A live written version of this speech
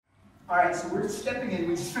All right, so we're stepping in.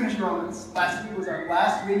 We just finished Romans. Last week was our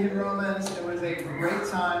last week in Romans. It was a great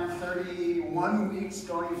time, 31 weeks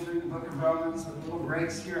going through the book of Romans with little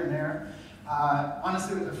breaks here and there.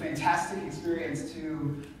 Honestly, it was a fantastic experience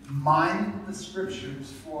to mine the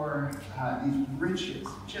scriptures for these riches,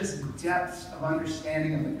 just depths of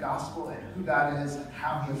understanding of the gospel and who God is and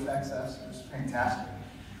how he affects us. It was fantastic.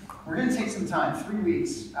 We're going to take some time, 3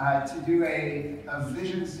 weeks, to do a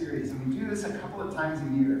vision series, and we do this a couple of times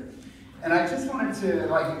a year. And I just wanted to,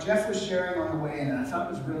 like Jeff was sharing on the way in, and I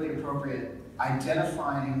thought it was really appropriate,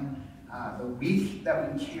 identifying the week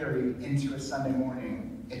that we carry into a Sunday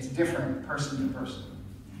morning. It's different person to person.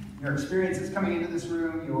 Your experiences coming into this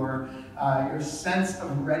room, your sense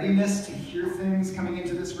of readiness to hear things coming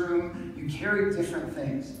into this room, you carry different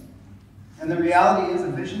things. And the reality is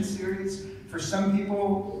a vision series, for some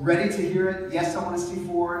people, ready to hear it. Yes, I want to see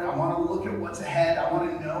forward. I want to look at what's ahead. I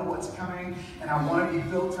want to know what's coming. And I want to be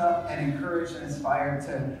built up and encouraged and inspired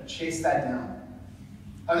to chase that down.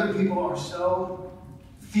 Other people are so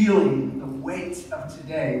feeling the weight of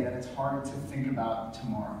today that it's hard to think about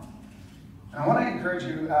tomorrow. And I want to encourage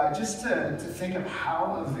you just to think of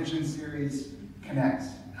how a vision series connects.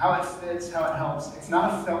 How it fits, how it helps. It's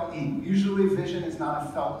not a felt need. Usually vision is not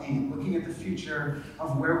a felt need. Looking at the future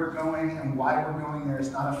of where we're going and why we're going there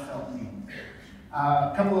is not a felt need.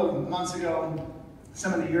 A couple of months ago,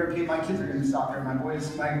 some of the European, my kids are into soccer. My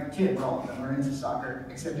kids, all of them are into soccer,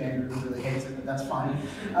 except Andrew, who really hates it, but that's fine.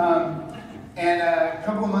 And a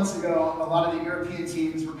couple of months ago, a lot of the European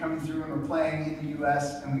teams were coming through and were playing in the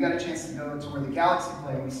U.S., and we got a chance to go to where the Galaxy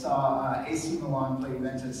play. We saw AC Milan play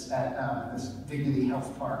Juventus at this Dignity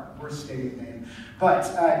Health Park, worst stadium name.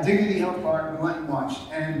 But Dignity Health Park, we went and watched,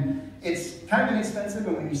 and it's kind of inexpensive,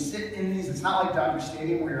 and when you sit in these, it's not like Dodger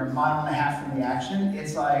Stadium where you're a mile and a half from the action.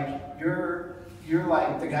 It's like you're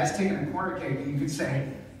like the guy's taking a corner kick, and you could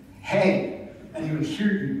say, "Hey," and he would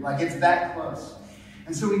hear you. Like, it's that close.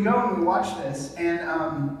 And so we go and we watch this, and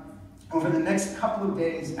over the next couple of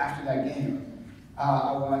days after that game,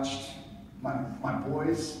 I watched my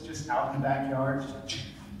boys just out in the backyard,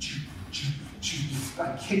 just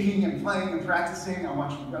like kicking and playing and practicing. I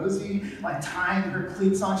watched Rosie like tying her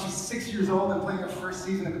cleats on. She's 6 years old and playing her first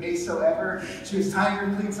season of ASO ever. She was tying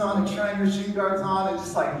her cleats on and trying her shin guards on and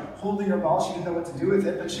just like holding her ball. She didn't know what to do with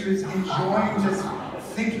it, but she was enjoying just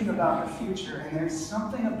thinking about the future. And there's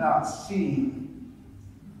something about seeing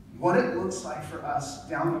what it looks like for us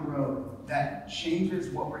down the road that changes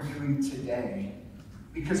what we're doing today.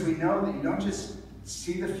 Because we know that you don't just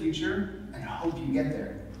see the future and hope you get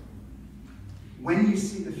there. When you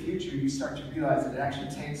see the future, you start to realize that it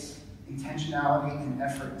actually takes intentionality and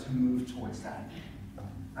effort to move towards that.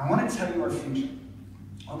 I want to tell you our future.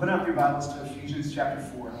 Open up your Bibles to Ephesians chapter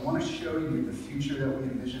 4. I want to show you the future that we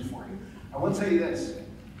envision for you. I will tell you this.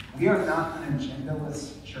 We are not an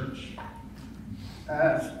agendaless church.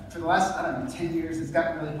 For the last, 10 years, it's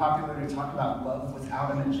gotten really popular to talk about love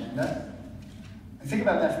without an agenda. And think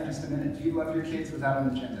about that for just a minute. Do you love your kids without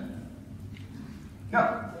an agenda?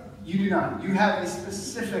 No, you do not. You have a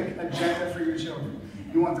specific agenda for your children.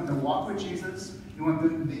 You want them to walk with Jesus. You want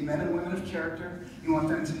them to be men and women of character. You want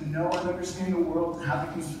them to know and understand the world and how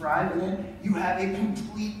they can thrive in it. You have a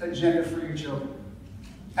complete agenda for your children.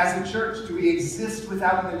 As a church, do we exist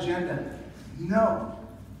without an agenda? No.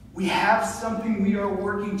 We have something we are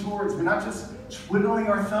working towards. We're not just twiddling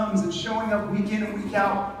our thumbs and showing up week in and week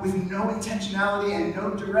out with no intentionality and no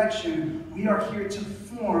direction. We are here to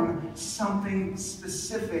form something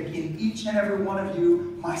specific in each and every one of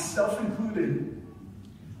you, myself included,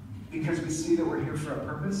 because we see that we're here for a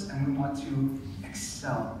purpose and we want to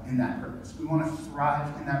excel in that purpose. We want to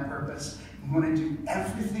thrive in that purpose. We want to do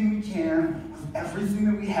everything we can with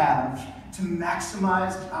everything that we have to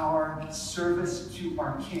maximize our service to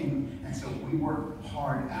our King. And so we work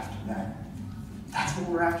hard after that. That's what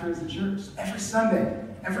we're after as a church. Every Sunday,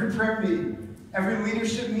 every prayer meeting, every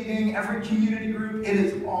leadership meeting, every community group, it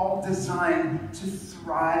is all designed to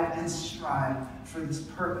thrive and strive for this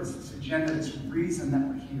purpose, this agenda, this reason that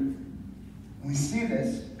we're here. And we see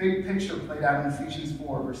this big picture played out in Ephesians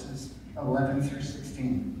 4, verses 11 through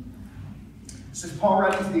 16. This is Paul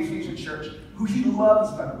writing to the Ephesian church, who he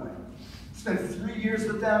loves, by the way. Spent 3 years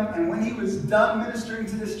with them, and when he was done ministering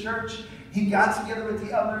to this church, he got together with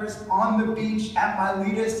the others on the beach at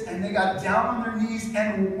Miletus, and they got down on their knees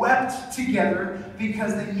and wept together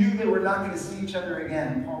because they knew they were not going to see each other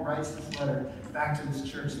again. Paul writes this letter back to this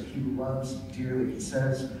church that he loves dearly. He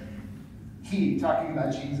says, he, talking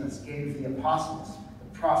about Jesus, gave the apostles,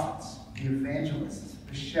 the prophets, the evangelists,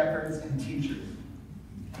 the shepherds, and teachers.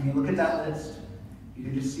 When you look at that list, you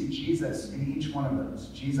can just see Jesus in each one of those.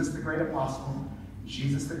 Jesus, the great apostle,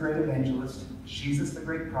 Jesus the great evangelist, Jesus the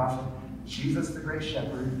great prophet, Jesus the great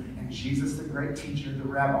shepherd, and Jesus the great teacher, the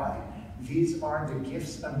rabbi. These are the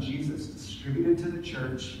gifts of Jesus distributed to the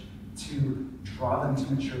church to draw them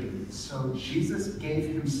to maturity. So Jesus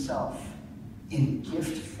gave himself in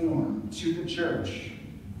gift form to the church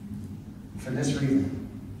for this reason: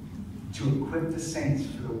 to equip the saints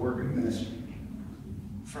for the work of ministry,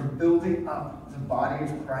 for building up the body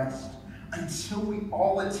of Christ, until we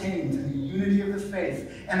all attain to the unity of the faith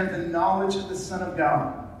and of the knowledge of the Son of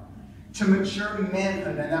God, to mature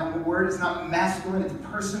manhood. And that word is not masculine, it's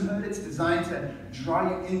personhood. It's designed to draw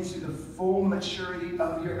you into the full maturity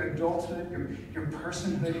of your adulthood, your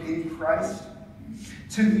personhood in Christ,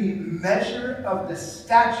 to the measure of the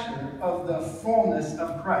stature of the fullness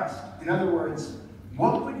of Christ. In other words,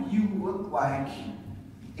 what would you look like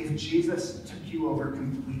if Jesus took you over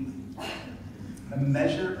completely? The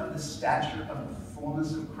measure of the stature of the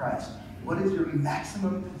fullness of Christ. What is your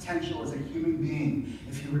maximum potential as a human being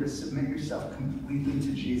if you were to submit yourself completely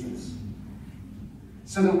to Jesus?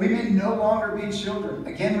 So that we may no longer be children,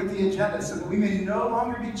 again with the agenda, so that we may no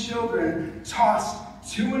longer be children tossed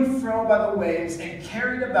to and fro by the waves and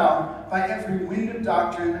carried about by every wind of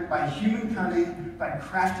doctrine, by human cunning, by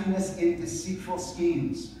craftiness in deceitful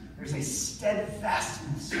schemes. There's a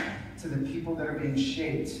steadfastness to the people that are being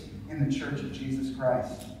shaped in the church of Jesus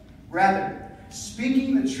Christ. Rather,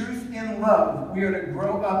 speaking the truth in love, we are to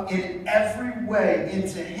grow up in every way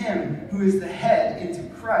into him who is the head, into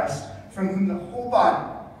Christ, from whom the whole body,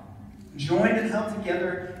 joined and held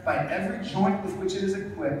together by every joint with which it is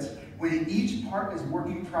equipped, when each part is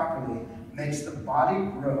working properly, makes the body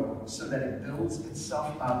grow so that it builds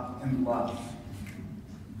itself up in love.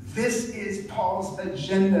 This is Paul's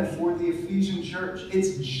agenda for the Ephesian church.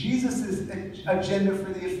 It's Jesus' agenda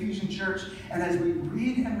for the Ephesian church. And as we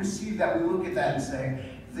read and receive that, we look at that and say,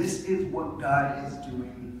 this is what God is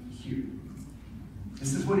doing here.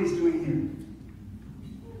 This is what he's doing here.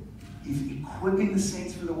 He's equipping the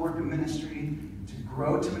saints for the work of ministry, to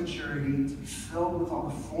grow to maturity, to be filled with all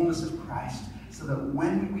the fullness of Christ, so that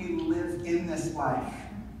when we live in this life,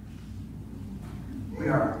 we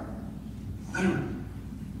are literally,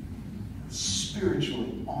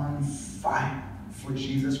 spiritually on fire for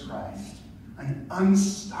Jesus Christ. An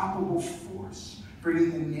unstoppable force,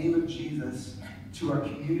 bringing the name of Jesus to our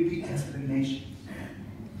community and to the nations.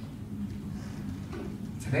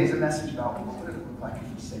 Today's a message about what would it look like if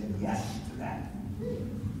we said yes to that?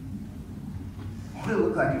 What would it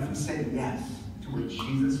look like if we said yes to what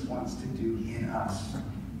Jesus wants to do in us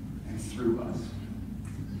and through us?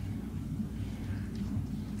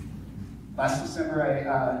 Last December,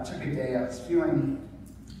 I took a day. I was feeling,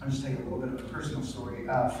 I'll just take a little bit of a personal story,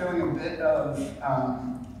 feeling a bit of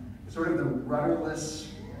sort of the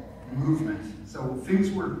rudderless movement. So things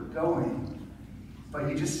were going, but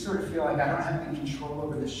you just sort of feel like I don't have any control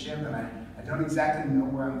over the ship, and I don't exactly know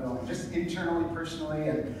where I'm going, just internally, personally.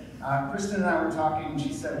 And Kristen and I were talking, and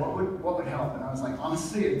she said, what would help? And I was like,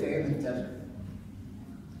 honestly, a day in the desert.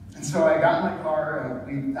 And so I got in my car,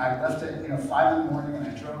 I left at 5 in the morning, and I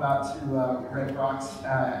drove out to Red Rocks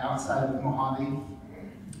outside of Mojave.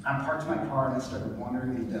 I parked my car and I started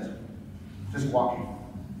wandering in the desert, just walking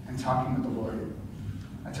and talking with the Lord.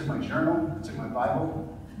 I took my journal, I took my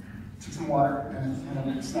Bible, took some water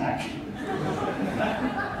and a snack.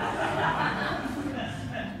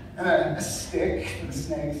 And a stick for the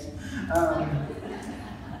snakes.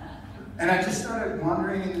 And I just started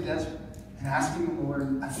wandering in the desert and asking the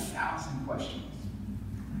Lord 1,000 questions.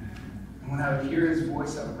 And when I would hear his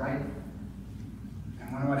voice, I would write.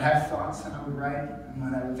 And when I would have thoughts, I would write. And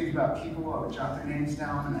when I would think about people, I would jot their names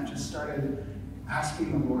down. And I just started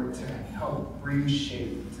asking the Lord to help bring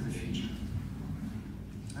shape to the future.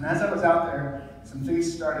 And as I was out there, some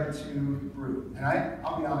things started to brew. And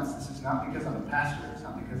I'll be honest, this is not because I'm a pastor, it's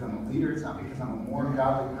not because I'm a leader, it's not because I'm a more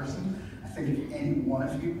godly person. I think if any one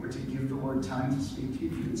of you were to give the Lord time to speak to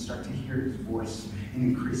you, you would start to hear his voice in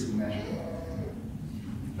increasing measure.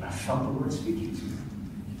 But I felt the Lord speaking to me,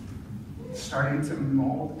 starting to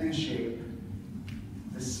mold and shape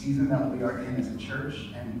the season that we are in as a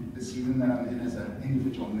church, and the season that I'm in as an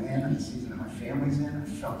individual man, and the season that my family's in. I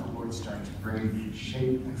felt the Lord starting to bring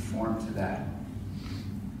shape and form to that.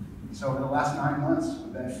 So over the last 9 months,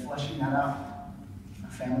 we've been fleshing that out. My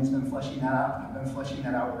family's been fleshing that out. I've been fleshing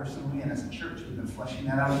that out personally, and as a church, we've been fleshing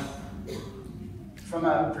that out. From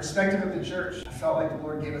a perspective of the church, I felt like the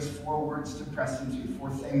Lord gave us 4 words to press into, 4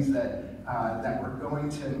 things that were going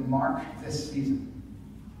to mark this season.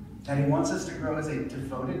 That he wants us to grow as a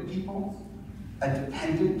devoted people, a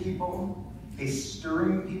dependent people, a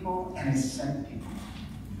stirring people, and a sent people.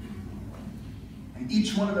 And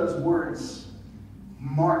each one of those words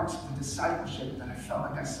marked the discipleship that I felt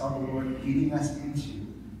like I saw the Lord leading us into.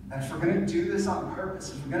 That if we're going to do this on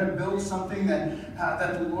purpose, if we're going to build something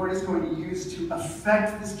that the Lord is going to use to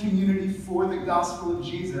affect this community for the gospel of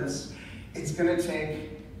Jesus, it's going to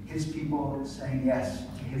take his people saying yes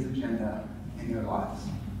to his agenda in their lives.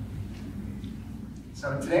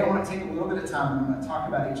 So today I want to take a little bit of time, and I'm going to talk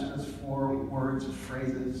about each of those 4 words or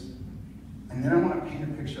phrases. And then I want to paint a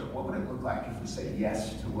picture of what would it look like if we say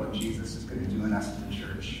yes to what Jesus is going to do in us as a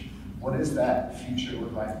church. What does that future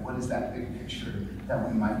look like? What is that big picture that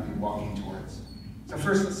we might be walking towards? So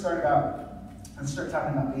first, let's start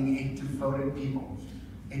talking about being a devoted people.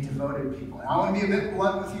 A devoted people. And I want to be a bit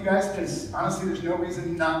blunt with you guys because honestly, there's no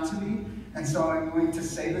reason not to be. And so I'm going to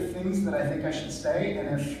say the things that I think I should say.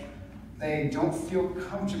 And if they don't feel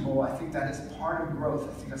comfortable, I think that is part of growth.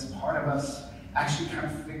 I think that's part of us actually kind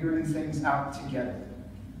of figuring things out together.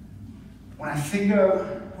 When I think of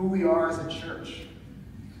who we are as a church,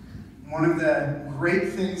 one of the great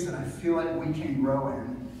things that I feel like we can grow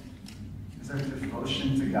in is our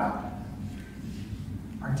devotion to God.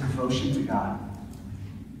 Our devotion to God.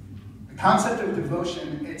 The concept of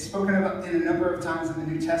devotion, it's spoken about in a number of times in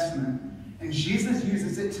the New Testament, and Jesus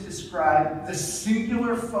uses it to describe the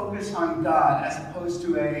singular focus on God as opposed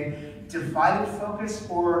to a divided focus,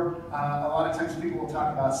 or a lot of times people will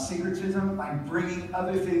talk about syncretism, like bringing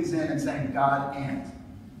other things in and saying God and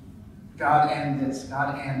this,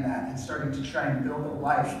 God and that, and starting to try and build a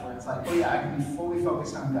life where it's like, oh yeah, I can be fully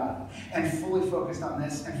focused on God, and fully focused on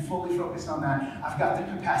this, and fully focused on that. I've got the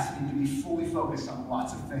capacity to be fully focused on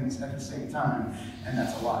lots of things at the same time, and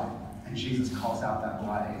that's a lie. And Jesus calls out that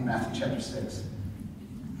lie in Matthew chapter 6.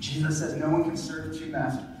 Jesus says, no one can serve 2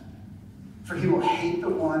 masters, for he will hate the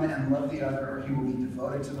one and love the other, or he will be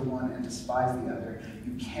devoted to the one and despise the other.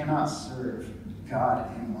 You cannot serve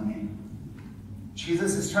God and money.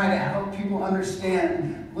 Jesus is trying to help people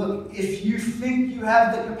understand, look, if you think you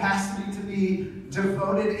have the capacity to be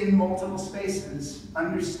devoted in multiple spaces,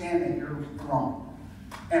 understand that you're wrong.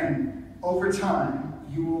 And over time,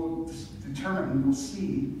 you will determine, you will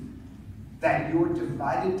see that your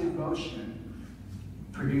divided devotion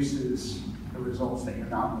produces the results that you're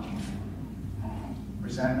not looking for.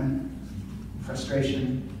 Resentment,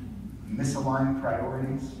 frustration, misaligned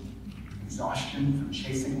priorities, exhaustion from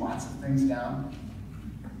chasing lots of things down.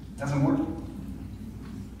 It doesn't work.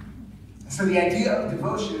 And so the idea of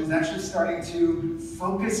devotion is actually starting to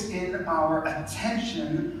focus in our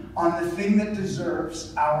attention on the thing that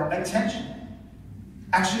deserves our attention.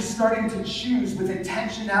 Actually starting to choose with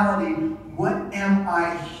intentionality, what am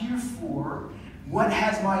I here for? What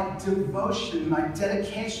has my devotion, my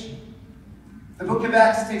dedication? The book of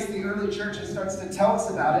Acts takes the early church and starts to tell us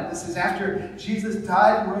about it. This is after Jesus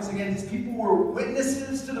died and rose again. These people were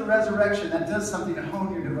witnesses to the resurrection. That does something to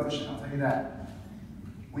hone your devotion, I'll tell you that.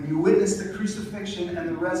 When you witness the crucifixion and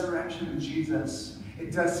the resurrection of Jesus,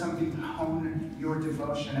 it does something to hone your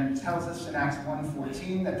devotion. And it tells us in Acts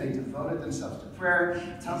 1:14 that they devoted themselves to prayer.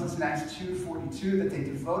 It tells us in Acts 2:42 that they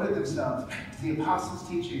devoted themselves to the apostles'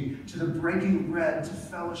 teaching, to the breaking of bread, to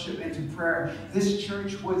fellowship, and to prayer. This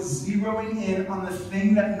church was zeroing in on the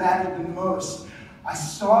thing that mattered the most. I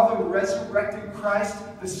saw the resurrected Christ,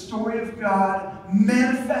 the story of God,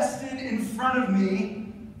 manifested in front of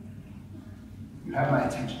me. You have my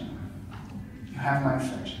attention. You have my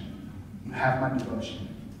affection. You have my devotion.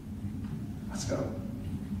 Let's go.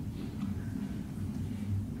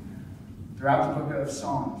 Throughout the book of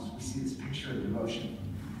Psalms, we see this picture of devotion.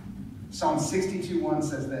 Psalm 62:1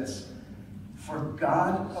 says this, "For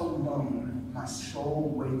God alone my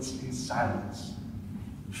soul waits in silence.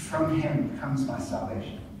 From him comes my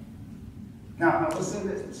salvation." Now, I will say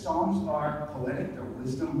this, the Psalms are poetic, they're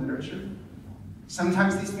wisdom literature.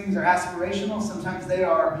 Sometimes these things are aspirational, sometimes they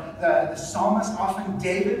are the psalmist, often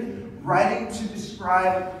David, writing to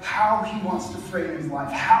describe how he wants to frame his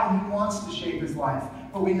life, how he wants to shape his life.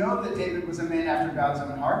 But we know that David was a man after God's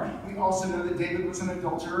own heart. We also know that David was an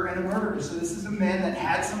adulterer and a murderer. So this is a man that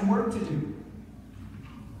had some work to do.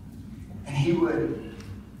 And he would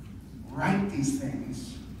write these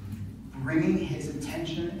things, bringing his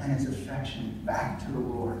attention and his affection back to the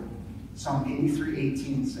Lord. Psalm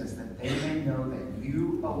 83:18 says that they may know that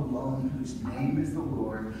you alone, whose name is the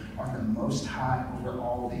Lord, are the most high over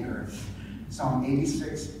all the earth. Psalm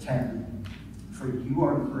 86:10, "For you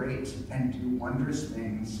are great and do wondrous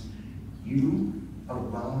things. You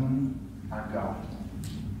alone are God."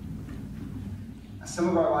 Now, some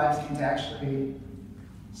of our lives need to actually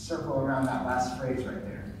circle around that last phrase right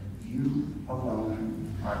there. You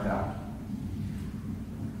alone are God.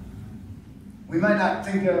 We might not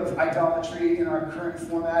think of idolatry in our current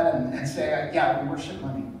format and say, yeah, we worship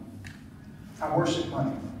money. I worship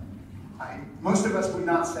money. Most of us would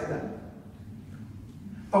not say that.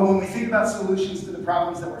 But when we think about solutions to the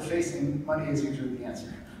problems that we're facing, money is usually the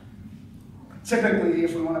answer. Typically,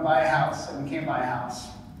 if we want to buy a house and we can't buy a house,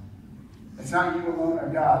 it's not you alone or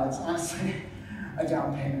God. It's honestly a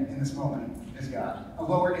down payment in this moment is God. A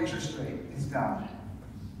lower interest rate is God.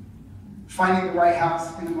 Finding the right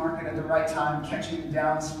house in the market at the right time, catching the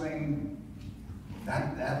downswing,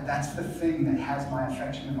 that's the thing that has my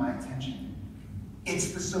affection and my attention.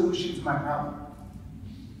 It's the solution to my problem.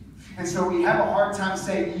 And so we have a hard time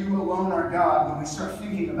saying you alone are God when we start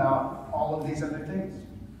thinking about all of these other things.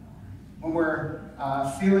 When we're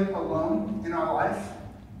feeling alone in our life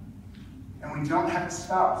and we don't have a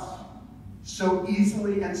spouse, so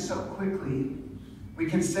easily and so quickly we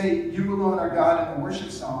can say you alone are God in the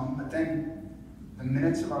worship song, but then the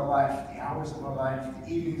minutes of our life, the hours of our life,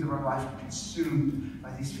 the evenings of our life are consumed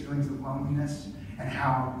by these feelings of loneliness and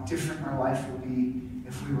how different our life would be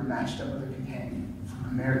if we were matched up with a companion, if we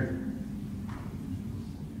were married.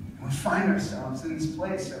 And we find ourselves in this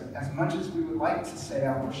place of, as much as we would like to say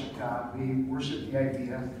I worship God, we worship the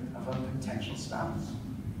idea of a potential spouse.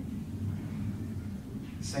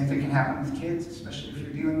 The same thing can happen with kids, especially if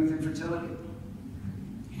you're dealing with infertility.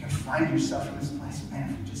 You can find yourself in this place,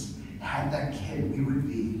 man, if we just had that kid, we would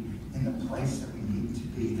be in the place that we need to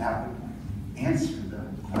be. That would answer the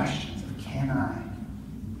questions of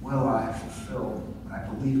will I fulfill what I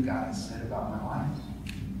believe God has said about my life?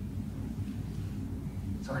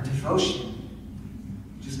 So our devotion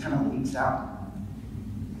just kind of leaks out.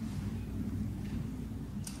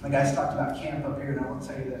 My guys talked about camp up here, and I will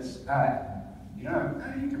tell you this. You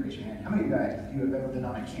can raise your hand. How many of you guys have ever been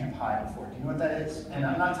on a camp high before? Do you know what that is? And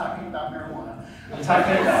I'm not talking about marijuana. I'm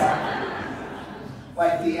talking about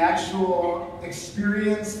like the actual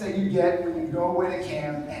experience that you get when you go away to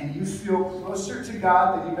camp and you feel closer to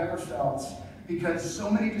God than you've ever felt because so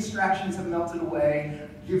many distractions have melted away.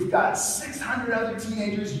 You've got 600 other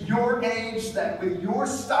teenagers your age that with your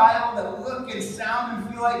style that look and sound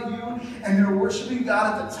and feel like you, and they're worshiping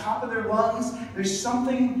God at the top of their lungs. There's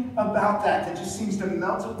something about that just seems to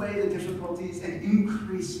melt away the difficulties and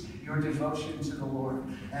increase your devotion to the Lord.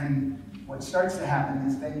 And what starts to happen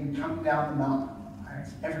is then you come down the mountain. Right?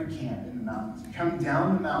 Every camp in the mountains. You come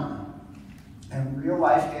down the mountain and real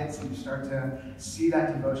life hits and you start to see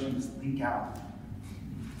that devotion just leak out.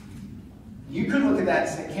 You could look at that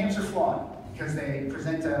and say camps are flawed because they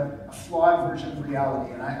present a flawed version of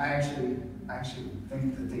reality. And I actually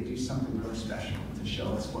think that they do something really special to show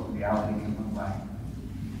us what reality can look like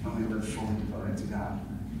when we live fully devoted to God.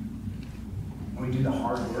 When we do the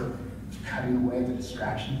hard work of cutting away the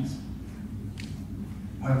distractions.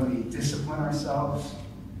 When we discipline ourselves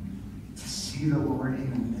to see the Lord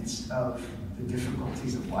in the midst of the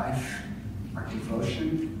difficulties of life, our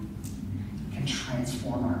devotion can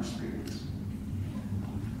transform our experience.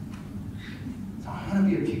 So I want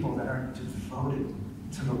to be a people that are devoted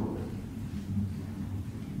to the Lord.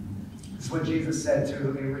 This is what Jesus said to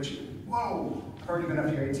a rich man. Whoa, I've already been up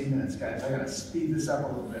here 18 minutes, guys. I got to speed this up a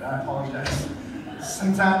little bit. I apologize.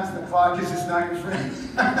 Sometimes the clock is just not your friend.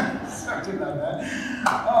 Sorry about that.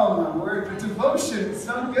 Oh, my word. The devotion is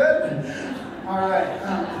so good. All right.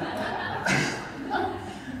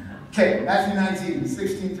 Okay, Matthew 19,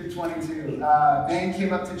 16 through 22. Man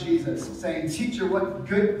came up to Jesus saying, "Teacher, what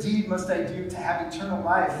good deed must I do to have eternal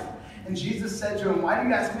life?" And Jesus said to him, "Why do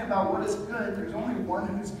you ask me about what is good? There's only one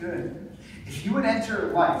who is good. If you would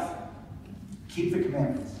enter life, keep the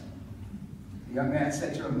commandments." The young man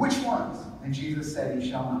said to him, "Which ones?" And Jesus said, "You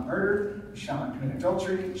shall not murder, you shall not commit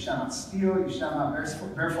adultery, you shall not steal, you shall not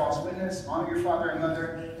bear false witness, honor your father and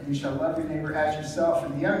mother, and you shall love your neighbor as yourself."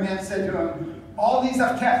 And the young man said to him, "All these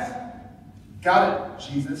I've kept." "Got it,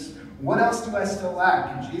 Jesus. What else do I still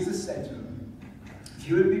lack?" And Jesus said to him, "If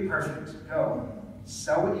you would be perfect, go,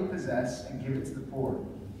 sell what you possess and give it to the poor,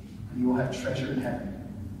 and you will have treasure in heaven.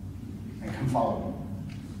 And come follow me."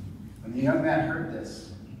 When the young man heard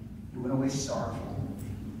this, he went away sorrowful,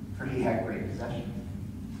 for he had great possessions.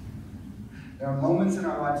 There are moments in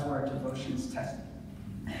our lives where our devotion is tested.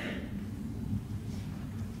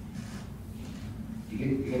 You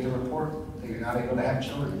get the report that you're not able to have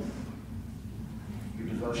children. Your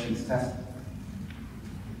devotion is tested.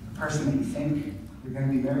 The person that you think you're going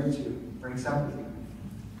to be married to breaks up with you.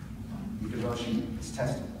 Your devotion is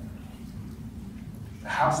tested. The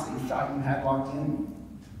house that you thought you had locked in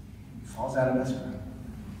falls out of escrow.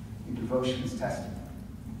 Your devotion is tested.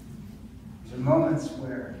 These are moments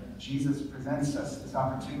where Jesus presents us this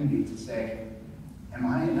opportunity to say, am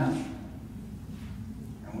I enough?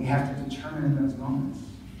 And we have to determine in those moments,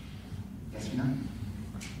 yes or no?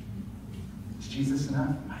 Is Jesus enough?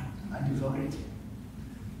 Am I devoted to.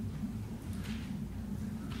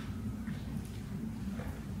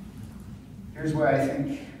 Here's where I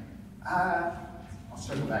think, I'll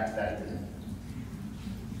circle back to that at the end.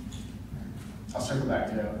 I'll circle back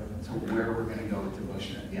to where we're going to go with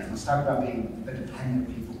devotion at the end. Let's talk about being a dependent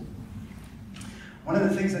people. One of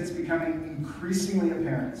the things that's becoming increasingly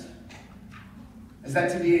apparent is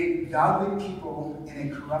that to be a godly people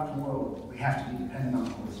in a corrupt world, we have to be dependent on the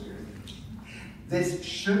Holy Spirit. This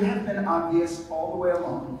should have been obvious all the way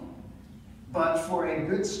along, but for a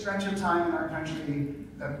good stretch of time in our country,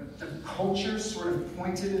 the culture sort of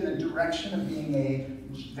pointed in the direction of being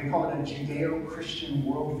they call it a Judeo-Christian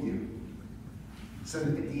worldview. So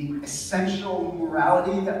that the essential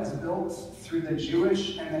morality that was built through the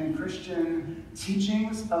Jewish and then Christian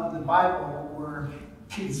teachings of the Bible were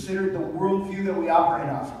considered the worldview that we operate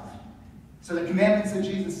off of. So the commandments that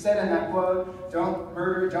Jesus said in that quote, don't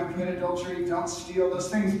murder, don't commit adultery, don't steal, those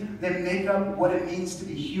things, they make up what it means to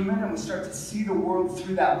be human, and we start to see the world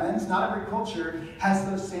through that lens. Not every culture has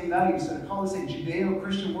those same values. So to call this a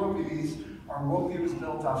Judeo-Christian worldview means our worldview is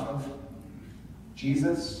built off of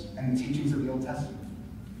Jesus and the teachings of the Old Testament.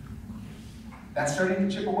 That's starting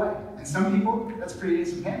to chip away. And some people, that's creating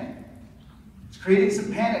some panic. It's creating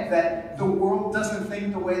some panic that the world doesn't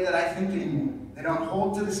think the way that I think anymore. They don't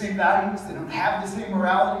hold to the same values. They don't have the same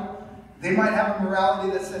morality. They might have a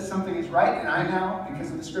morality that says something is right, and I now, because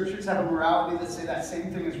of the scriptures, have a morality that say that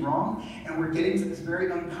same thing is wrong. And we're getting to this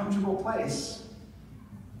very uncomfortable place.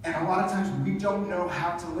 And a lot of times we don't know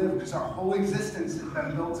how to live because our whole existence has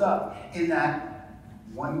been built up in that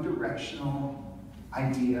one-directional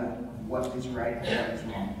idea of what is right and what is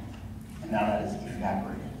wrong. And now that is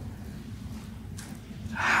evaporated.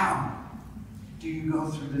 How do you go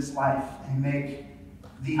through this life and make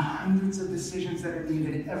the hundreds of decisions that are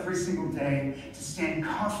needed every single day to stand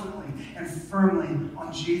confidently and firmly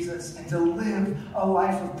on Jesus and to live a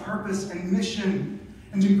life of purpose and mission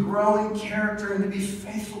and to grow in character and to be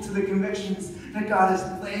faithful to the convictions that God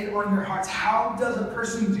has laid on your hearts? How does a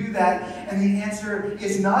person do that? And the answer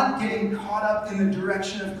is not getting caught up in the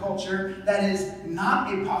direction of culture. That is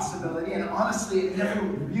not a possibility. And honestly, it never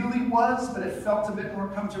really was, but it felt a bit more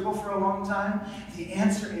comfortable for a long time. The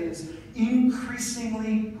answer is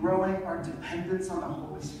increasingly growing our dependence on the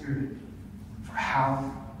Holy Spirit for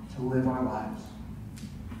how to live our lives,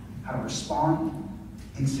 how to respond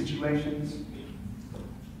in situations,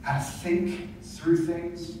 how to think through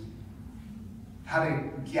things, how to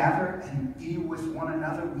gather and be with one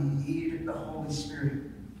another. We need the Holy Spirit.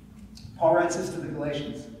 Paul writes this to the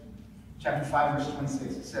Galatians, chapter 5, verse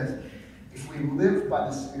 26. It says, if we live by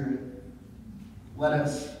the Spirit, let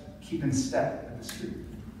us keep in step with the Spirit.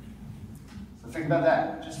 So think about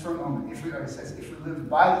that just for a moment. It says, if we live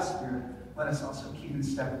by the Spirit, let us also keep in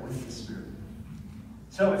step with the Spirit.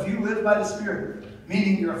 So if you live by the Spirit,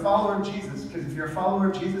 meaning you're a follower of Jesus, because if you're a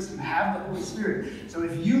follower of Jesus, you have the Holy Spirit. So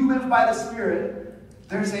if you live by the Spirit,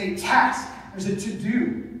 there's a task, there's a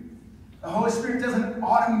to-do. The Holy Spirit doesn't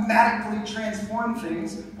automatically transform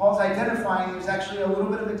things. Paul's identifying there's actually a little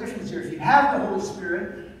bit of a difference here. If you have the Holy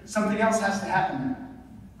Spirit, something else has to happen there.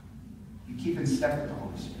 You keep in step with the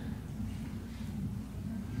Holy Spirit.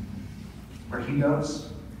 Where He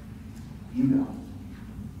goes, you go.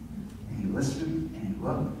 And you listen and you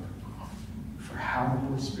look for how the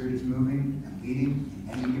Holy Spirit is moving and leading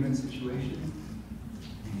in any given situation,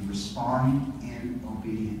 and you respond in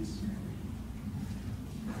obedience.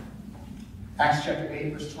 Acts chapter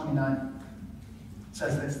 8, verse 29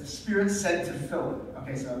 says this: the Spirit said to Philip.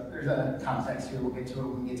 Okay, so there's a context here. We'll get to it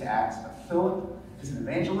when we get to Acts. But Philip is an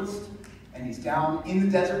evangelist, and he's down in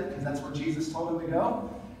the desert because that's where Jesus told him to go.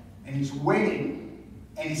 And he's waiting,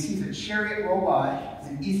 and he sees a chariot roll by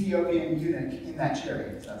with an Ethiopian eunuch in that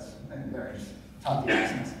chariot. That's very taught the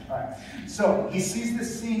accents. All right. So he sees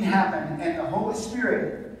this scene happen, and the Holy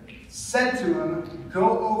Spirit said to him,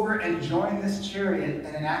 go over and join this chariot.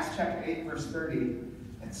 And in Acts chapter 8, verse 30,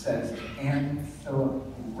 it says, and Philip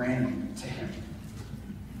ran to him.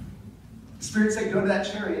 The Spirit said, go to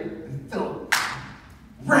that chariot, and Philip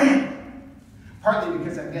ran. Partly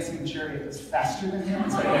because I'm guessing the chariot was faster than him,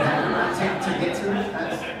 so he had to get to it.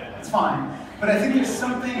 That's fine. But I think there's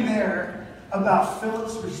something there about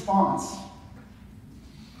Philip's response.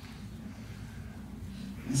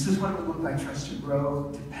 This is what it would look like for us to grow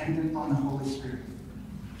dependent on the Holy Spirit.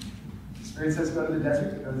 The Spirit says go to the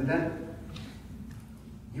desert, go to the desert.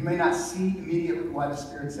 You may not see immediately why the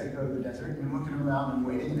Spirit said go to the desert. You're looking around and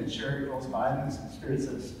waiting, and a chariot rolls by, and the Spirit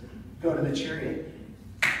says go to the chariot.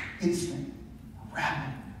 Instant,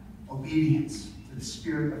 rapid obedience to the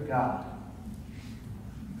Spirit of God.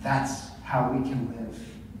 That's how we can live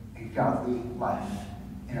a godly life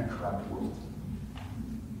in a corrupt world.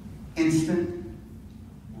 Instant,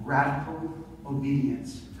 radical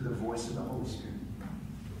obedience to the voice of the Holy Spirit.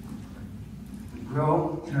 We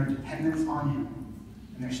grow in our dependence on Him.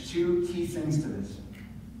 And there's two key things to this.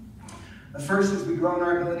 The first is we grow in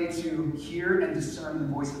our ability to hear and discern the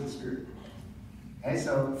voice of the Spirit. Okay,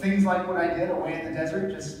 so things like what I did away in the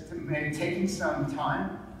desert, just maybe taking some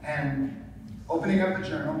time and opening up a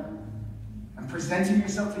journal and presenting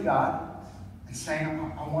yourself to God and saying,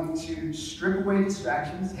 I want to strip away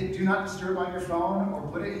distractions, hit do not disturb on your phone, or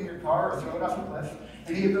put it in your car, or throw it off a cliff.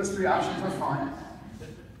 Any of those three options are fine.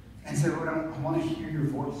 And say, Lord, I want to hear your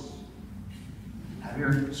voice. Have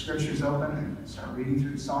your scriptures open and start reading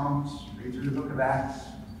through the Psalms, read through the book of Acts,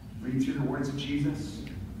 read through the words of Jesus.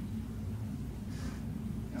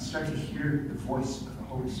 And start to hear the voice of the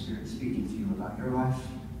Holy Spirit speaking to you about your life,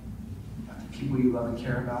 about the people you love and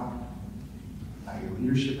care about your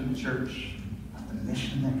leadership in the church, about the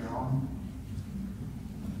mission that you're on.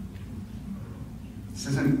 This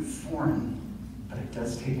isn't foreign, but it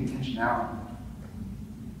does take intentionality.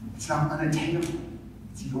 It's not unattainable.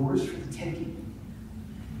 It's yours for the taking.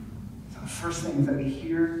 So the first thing is that we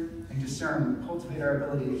hear and discern, we cultivate our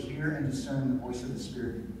ability to hear and discern the voice of the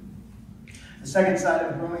Spirit. The second side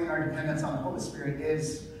of growing in our dependence on the Holy Spirit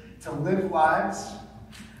is to live lives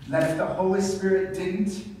that if the Holy Spirit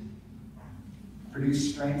didn't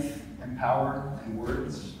produce strength and power and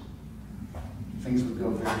words, things would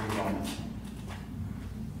go very wrong.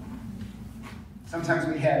 Sometimes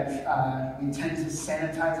we tend to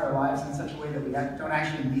sanitize our lives in such a way that we don't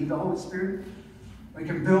actually need the Holy Spirit. We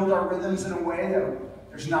can build our rhythms in a way that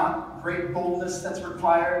there's not great boldness that's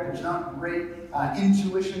required. There's not great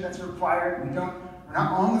intuition that's required. We're not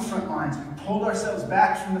on the front lines. We pulled ourselves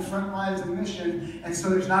back from the front lines of mission, and so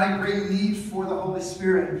there's not a great need for the Holy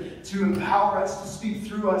Spirit to empower us, to speak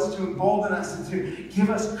through us, to embolden us, and to give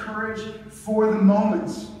us courage for the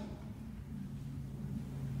moments.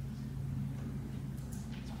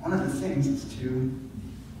 One of the things is to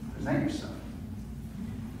present yourself.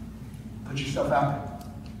 Put yourself out there.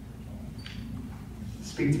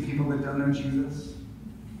 Speak to people that don't know Jesus.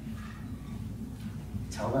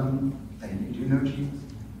 Tell them that you do know Jesus.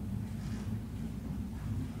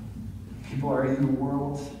 People are in the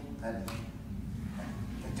world that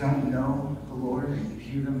don't know the Lord, and you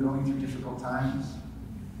hear them going through difficult times.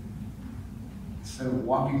 Instead of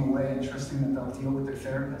walking away and trusting that they'll deal with their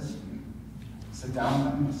therapist, sit down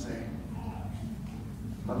with them and say,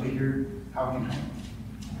 love to hear how I can help.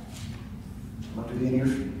 Love to be an ear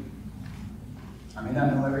for you. I may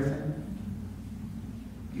not know everything.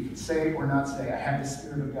 You can say or not say, I have the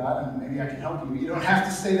Spirit of God and maybe I can help you. You don't have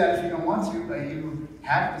to say that if you don't want to, but you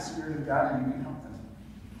have the Spirit of God and you can help them.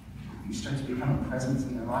 You start to become a presence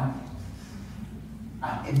in their life.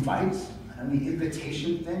 Invite. I know the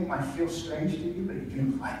invitation thing might feel strange to you, but you can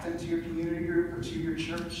invite them to your community group or to your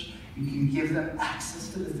church. You can give them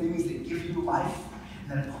access to the things that give you life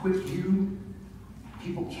and that equip you.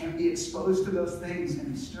 People can be exposed to those things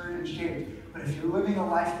and be stirred and shaped. But if you're living a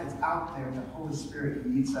life that's out there, the Holy Spirit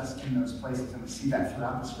meets us in those places. And we see that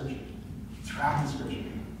throughout the Scripture. Throughout the Scripture.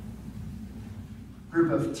 A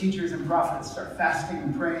group of teachers and prophets start fasting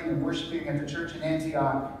and praying and worshiping at the church in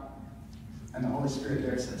Antioch. And the Holy Spirit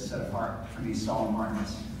there says, set apart for these solemn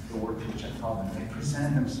moments, the work to which I call them. They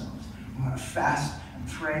presented themselves. We want to fast and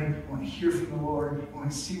pray. We want to hear from the Lord. We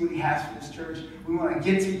want to see what He has for this church. We want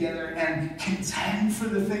to get together and contend for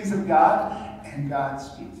the things of God. And God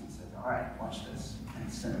speaks and says, all right, watch this.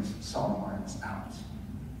 And sends solemn Barnabas out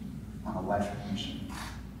on a life of mission,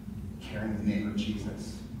 carrying the name of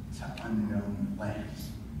Jesus to unknown lands.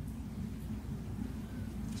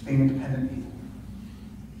 It's being independent people.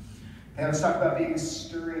 Okay, let's talk about being a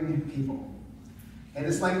stirring people. Okay,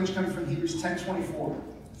 this language comes from Hebrews 10:24.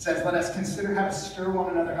 It says, let us consider how to stir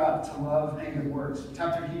one another up to love and good works. We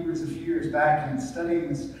talked through Hebrews a few years back and studying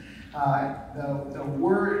this, the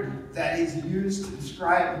word that is used to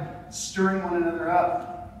describe stirring one another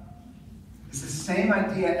up is the same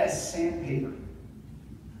idea as sandpaper.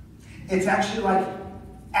 It's actually like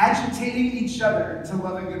agitating each other to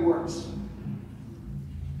love and good works.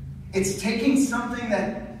 It's taking something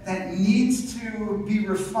that needs to be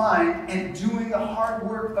refined and doing the hard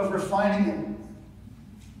work of refining it.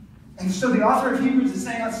 And so the author of Hebrews is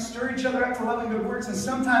saying, let's stir each other up to love and good works. And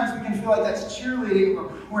sometimes we can feel like that's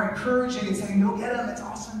cheerleading or encouraging and saying, go get them, it's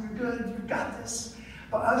awesome, you're good, you've got this.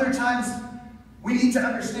 But other times, we need to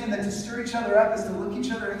understand that to stir each other up is to look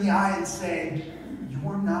each other in the eye and say,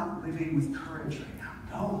 you're not living with courage right now.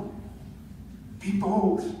 No. Be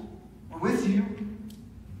bold. We're with you.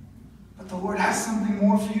 But the Lord has something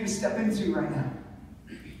more for you to step into right now.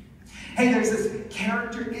 Hey, there's this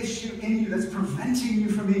character issue in you that's preventing you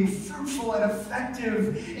from being fruitful and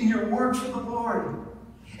effective in your work for the Lord.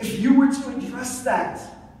 If you were to address that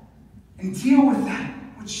and deal with that,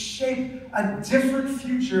 it would shape a different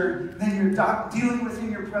future than you're dealing with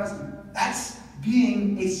in your present. That's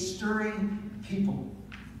being a stirring people.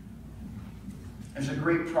 There's a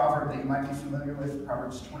great proverb that you might be familiar with.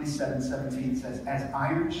 Proverbs 27:17 says, "As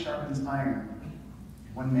iron sharpens iron,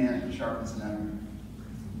 one man sharpens another."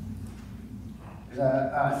 There's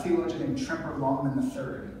a theologian named Tremper Longman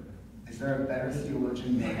III. Is there a better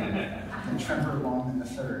theologian than Tremper Longman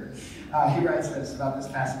III? He writes this about this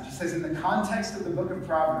passage. He says, "In the context of the book of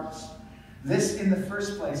Proverbs, this in the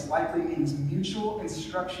first place likely means mutual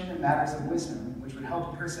instruction in matters of wisdom, which would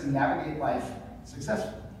help a person navigate life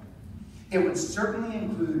successfully. It would certainly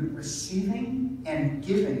include receiving and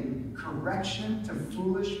giving correction to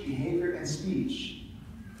foolish behavior and speech.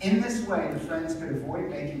 In this way, the friends could avoid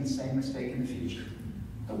making the same mistake in the future.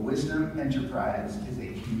 The wisdom enterprise is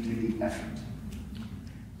a community effort."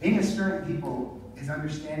 Being a stirring people is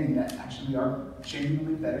understanding that actually we are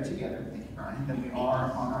genuinely better together, thank you, Brian, than we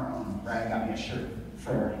are on our own. Brian got me a shirt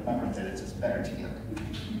for my birthday that says "Better Together."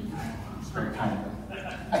 It's very kind of him.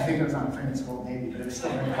 I think it was on Prince Old Navy, but it was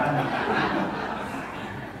still very kind of him.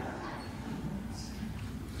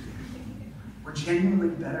 We're genuinely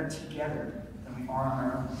better together than we are on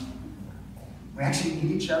our own. We actually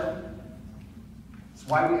need each other. It's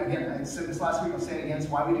why we, again, I said this last week, I'll say it again, it's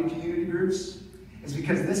why we do community groups. It's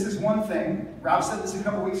because this is one thing, Rob said this a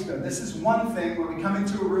couple weeks ago, this is one thing where we come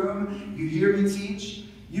into a room, you hear me teach,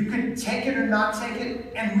 you could take it or not take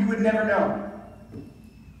it, and we would never know.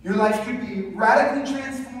 Your life could be radically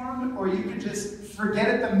transformed, or you could just forget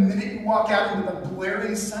it the minute you walk out into the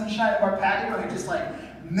blaring sunshine of our patio, and it just like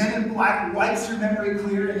Men in Black wipes your memory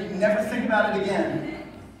clear, and you never think about it again.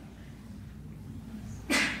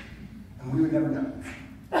 And we would never know.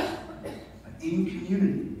 But in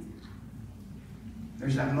community,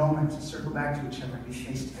 there's that moment to circle back to each other and be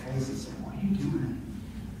face to face and say, "What are you doing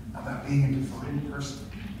about being a devoted person?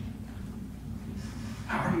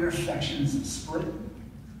 How are your affections split?"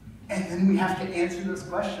 And then we have to answer those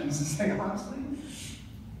questions and say, honestly,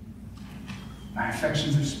 my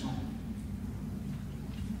affections are split.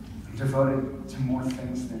 I'm devoted to more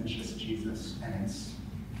things than just Jesus, and it's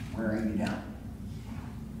wearing me down.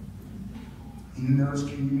 In those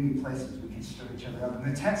community places, we can stir each other up.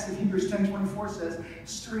 And the text of Hebrews 10:24 says,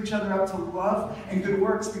 stir each other up to love and good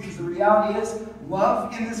works, because the reality is,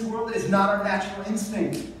 love in this world is not our natural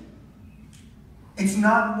instinct. It's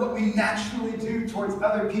not what we naturally do towards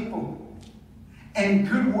other people. And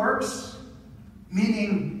good works,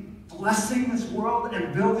 meaning blessing this world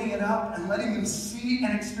and building it up and letting them see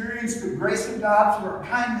and experience the grace of God through our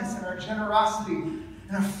kindness and our generosity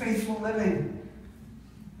and our faithful living.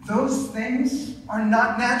 Those things are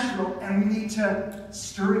not natural, and we need to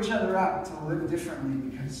stir each other up to live differently,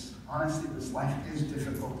 because honestly, this life is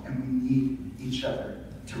difficult and we need each other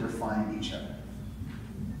to refine each other.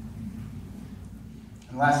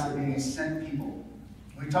 And lastly, being a sent people.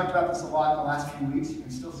 We talked about this a lot in the last few weeks. You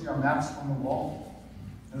can still see our maps on the wall.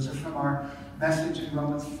 Those are from our message in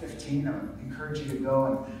Romans 15. I would encourage you to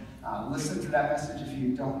go and listen to that message if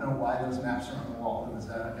you don't know why those maps are on the wall.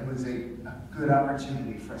 It was a good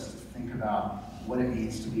opportunity for us to think about what it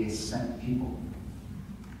means to be a sent people.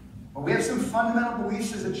 But we have some fundamental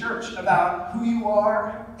beliefs as a church about who you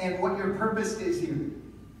are and what your purpose is here.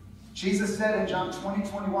 Jesus said in John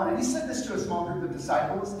 20:21, and he said this to a small group of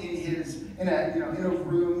disciples in a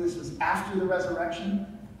room. This was after the resurrection.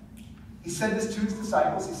 He said this to his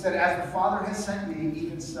disciples. He said, "As the Father has sent me,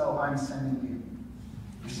 even so I'm sending you."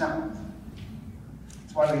 You're sent ones.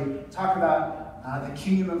 That's why we talk about the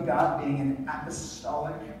kingdom of God being an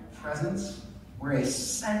apostolic presence. We're a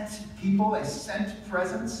sent people, a sent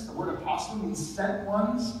presence. The word apostle means sent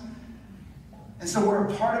ones. And so we're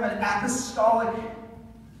a part of an apostolic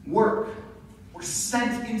work. We're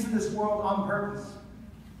sent into this world on purpose.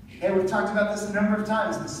 Hey, we've talked about this a number of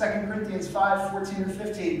times. The 2 Corinthians 5:14 or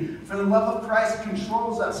 15. For the love of Christ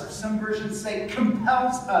controls us, or some versions say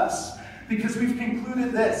compels us, because we've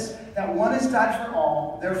concluded this, that one has died for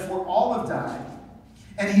all, therefore all have died.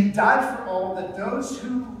 And he died for all, that those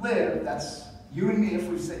who live, that's you and me if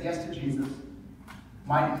we've said yes to Jesus,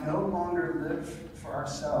 might no longer live for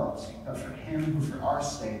ourselves, but for him who for our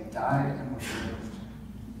sake died and was raised.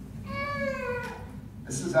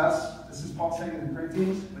 This is us. This is Paul saying to the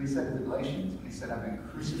Corinthians, what he said to the Galatians, when he said, I've been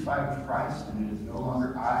crucified with Christ, and it is no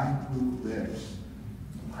longer I who lives,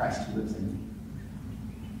 but Christ who lives in me.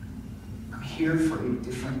 I'm here for a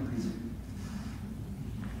different reason.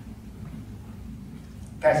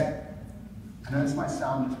 Guys, I know this might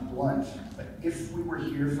sound blunt, but if we were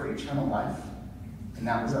here for eternal life, and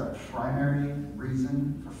that was our primary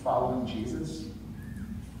reason for following Jesus,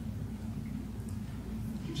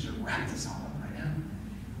 you should wrap this all up right now.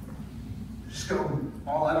 Just go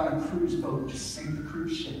all out on a cruise boat, just sink the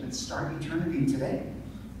cruise ship and start eternity today.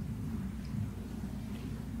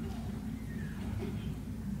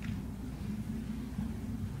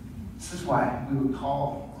 This is why we would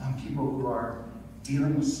call on people who are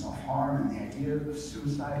dealing with self-harm and the idea of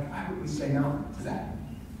suicide. Why would we say no to that?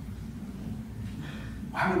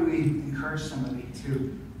 Why would we encourage somebody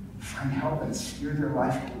to find help and steer their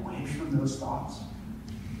life away from those thoughts?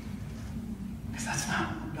 Because that's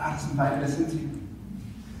not what God has invited us into.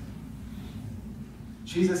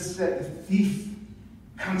 Jesus said, the thief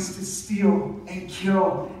comes to steal and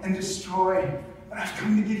kill and destroy, but I've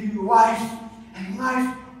come to give you life, and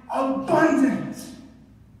life abundant.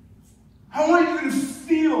 I want you to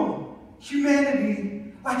feel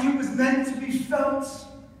humanity like it was meant to be felt,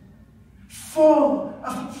 full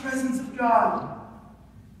of the presence of God.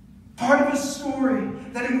 Part of a story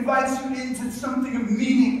that invites you into something of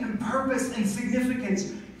meaning and purpose and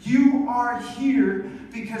significance. You are here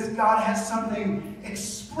because God has something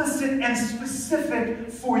explicit and specific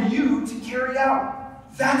for you to carry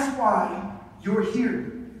out. That's why you're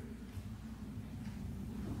here.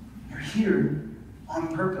 You're here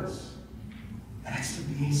on purpose. And it's to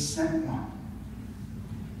be a sent one.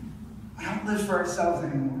 We don't live for ourselves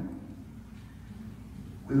anymore.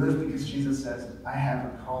 We live because Jesus says, I have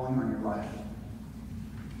a calling on your life.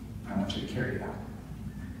 I want you to carry it out.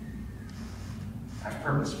 I have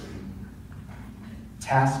purpose for you.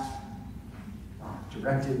 Tasks,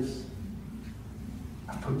 directives.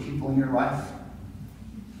 I've put people in your life.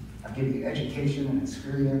 I've given you education and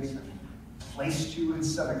experience. I've placed you in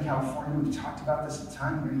Southern California. We've talked about this a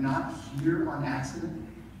ton. You're not here on accident.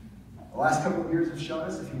 The last couple of years have shown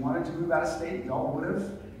us if you wanted to move out of state, y'all would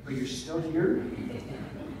have, but you're still here.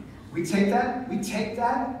 We take that.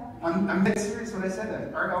 I'm dead serious when I said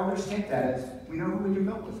that. Our elders take that as we know who we can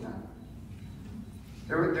build with now.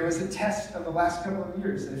 There was a test of the last couple of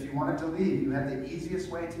years that if you wanted to leave, you had the easiest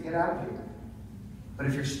way to get out of here. But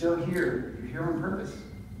if you're still here, you're here on purpose.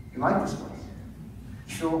 You like this place.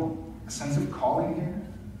 You feel a sense of calling here,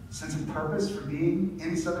 a sense of purpose for being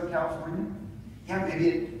in Southern California. Yeah, maybe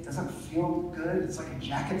it doesn't feel good. It's like a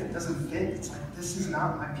jacket that doesn't fit. It's like, this is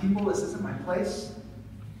not my people. This isn't my place.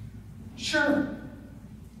 Sure.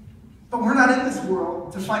 But we're not in this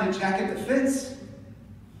world to find a jacket that fits.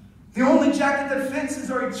 The only jacket that fits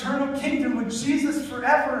is our eternal kingdom with Jesus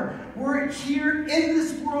forever. We're here in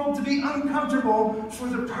this world to be uncomfortable for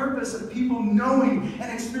the purpose of people knowing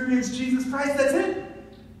and experience Jesus Christ. That's it.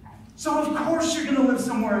 So of course you're going to live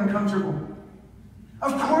somewhere uncomfortable.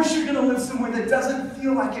 Of course you're going to live somewhere that doesn't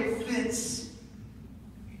feel like it fits.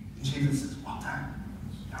 And Jesus says, well done.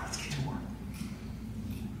 Now let's get to work.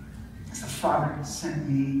 As the Father sent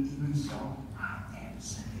me, even so I am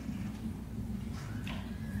sending you.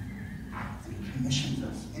 And he commissions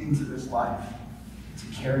us into this life to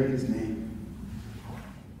carry his name.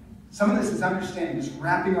 Some of this is understanding, just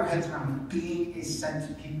wrapping our heads around being a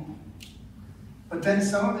sent people. But then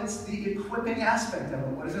some of it's the equipping aspect of it.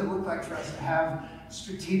 What does it look like for us to have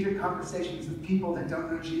strategic conversations with people that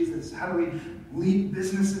don't know Jesus? How do we lead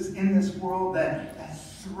businesses in this world that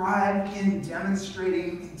thrive in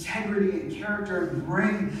demonstrating integrity and character and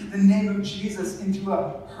bring the name of Jesus into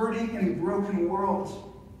a hurting and broken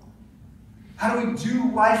world? How do we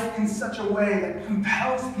do life in such a way that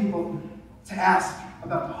compels people to ask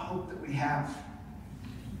about the hope that we have?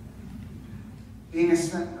 Being a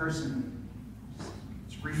sent person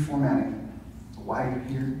is reformatting to why you're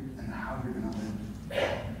here and how you're going to live.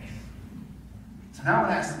 So now I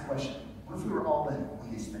want to ask the question, what if we were all in on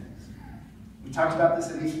these things? We talked about this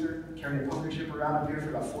at Easter, carried a poker chip around up here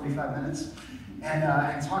for about 45 minutes, and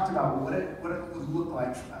talked about what it would look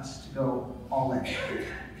like for us to go all in.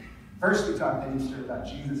 First, we talked at Easter about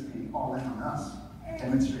Jesus being all in on us,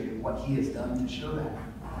 demonstrating what he has done to show that.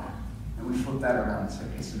 And we flipped that around and said,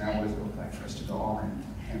 okay, so now what does it look like for us to go all in on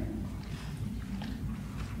him?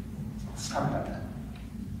 So let's talk about that.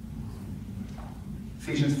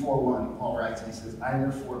 Ephesians 4:1, Paul writes, and he says, I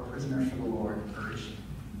therefore, prisoner for the Lord, urge you.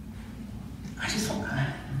 I just want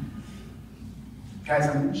guys,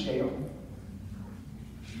 I'm in jail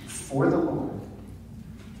for the Lord.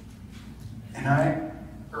 And I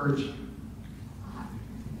urge you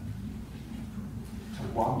to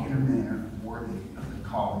walk in a manner worthy of the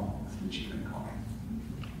calling with which you've been called.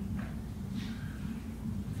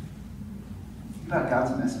 Think about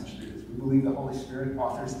God's message through this. We believe the Holy Spirit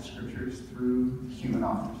authors the scriptures through human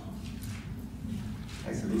authors.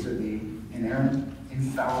 Okay, so these are the inerrant,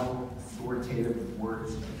 infallible, authoritative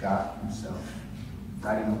words of God himself,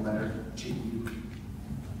 writing a letter to you,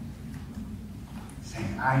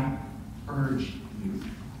 saying, I urge you,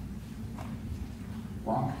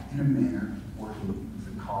 walk in a manner worthy of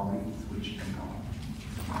the calling with which you have called.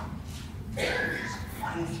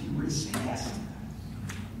 What if you were to say yes to that?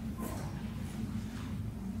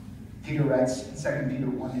 Peter writes in 2 Peter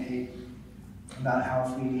 1:8 about how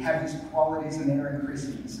if we have these qualities and they're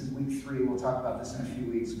increasing, this is week 3, we'll talk about this in a few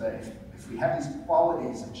weeks, but if we have these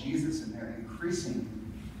qualities of Jesus and they're increasing,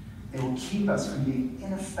 they will keep us from being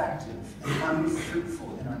ineffective and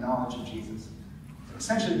unfruitful in our knowledge of Jesus.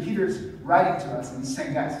 Essentially, Peter's writing to us and he's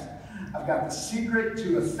saying, guys, I've got the secret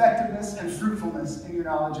to effectiveness and fruitfulness in your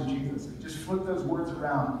knowledge of Jesus. Just flip those words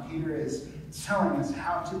around. Peter is telling us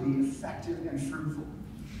how to be effective and fruitful.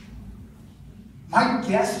 My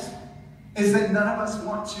guess is that none of us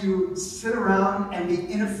want to sit around and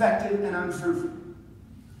be ineffective and unfruitful.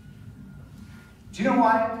 Do you know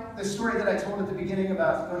why? The story that I told at the beginning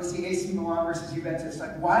about going to see AC Milan versus Juventus,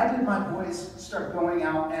 like, why did my boys start going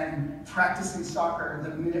out and practicing soccer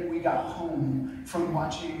the minute we got home from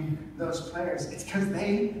watching those players? It's because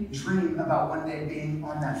they dream about one day being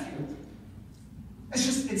on that field.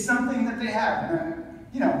 It's something that they have. And,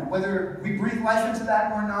 whether we breathe life into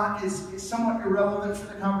that or not is somewhat irrelevant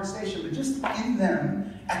for the conversation. But just in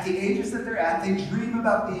them, at the ages that they're at, they dream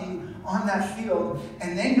about being on that field.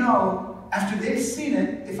 And they know, after they've seen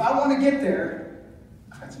it, if I want to get there,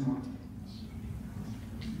 I've got some work to do.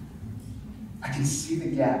 I can see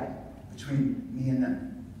the gap between me and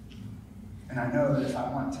them. And I know that if I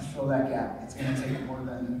want to fill that gap, it's going to take more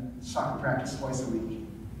than soccer practice twice a week.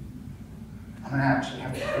 I'm going to actually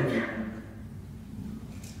have to put in.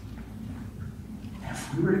 And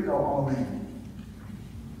if we were to go all in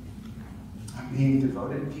on being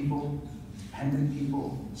devoted people, dependent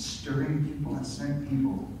people, stirring people, and sent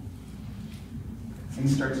people,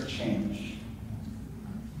 things start to change.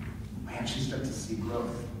 We actually start to see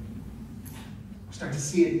growth. We start to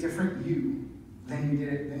see a different you than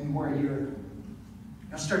you were a year ago.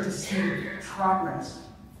 You'll start to see progress.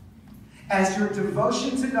 As your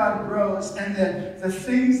devotion to God grows and the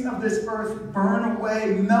things of this earth burn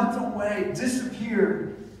away, melt away,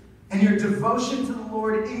 disappear, and your devotion to the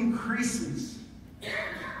Lord increases, it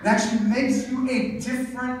actually makes you a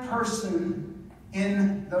different person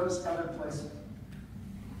in those other places.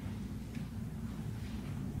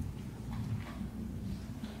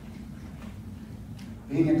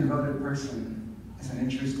 Being a devoted person is an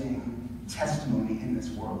interesting testimony in this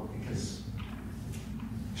world because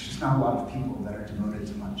there's just not a lot of people that are devoted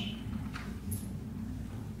to much.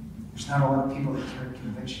 There's not a lot of people that carry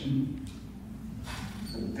conviction,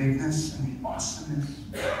 the bigness and the awesomeness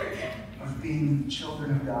of being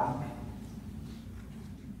children of God.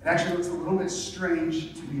 It actually looks a little bit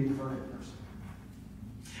strange to be a devoted person.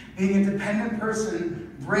 Being a dependent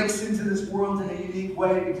person breaks into this world in a unique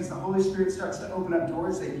way because the Holy Spirit starts to open up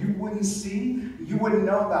doors that you wouldn't see, you wouldn't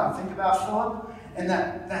know about. Think about Philip and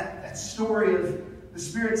that story of the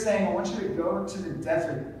Spirit saying, I want you to go to the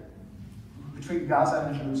desert between Gaza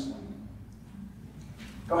and Jerusalem.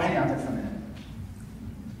 Go hang out there for a minute.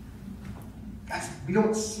 Guys, we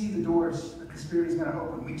don't see the doors that the Spirit is going to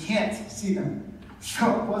open. We can't see them.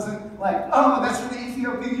 So it wasn't like, oh, that's for the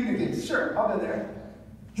Ethiopian eunuch. Sure, I'll go there.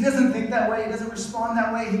 He doesn't think that way. He doesn't respond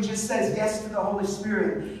that way. He just says yes to the Holy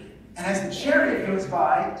Spirit. And as the chariot goes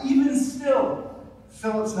by, even still,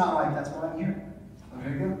 Philip's not like, that's why I'm here. Oh,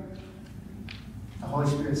 here you go. The Holy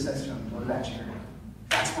Spirit says to him, go to that chariot.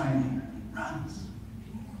 That's why I'm here. He runs.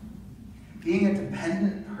 Being a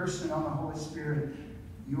dependent person on the Holy Spirit,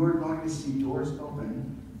 you are going to see doors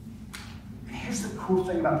open. And here's the cool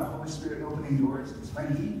thing about the Holy Spirit opening doors is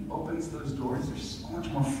when he opens those doors, there's so much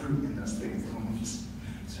more fruit in those things than when we just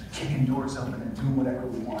start kicking doors open and doing whatever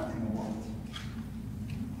we want in the world.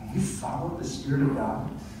 When we follow the Spirit of God,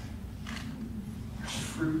 there's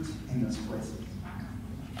fruit in those places.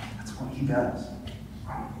 That's what he does.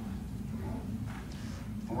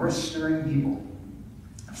 When we're stirring people,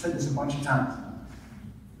 I've said this a bunch of times,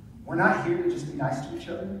 we're not here to just be nice to each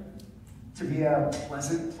other, to be a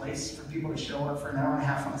pleasant place for people to show up for an hour and a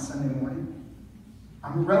half on a Sunday morning.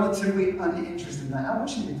 I'm relatively uninterested in that. I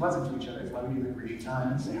want you to be pleasant to each other. That's why we do the greeting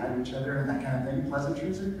time and say hi to each other and that kind of thing.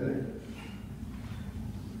 Pleasantries are good.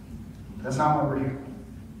 But that's not why we're here.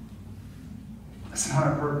 That's not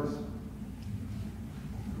our purpose.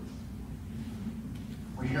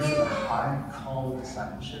 We're here for the high call of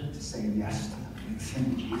discipleship to say yes to the big thing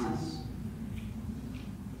of Jesus.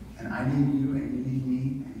 And I need you, and you need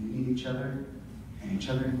me, and you need each other, and each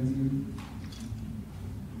other needs you.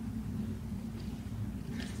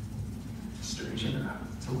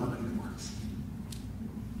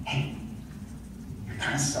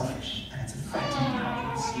 selfish, and it's affecting how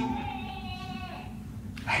people see me.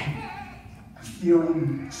 I'm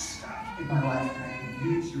feeling stuck in my life, and I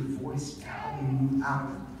can use your voice to help me move out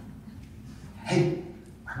of it. Hey,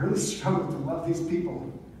 I really struggle to love these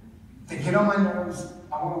people. They get on my nerves.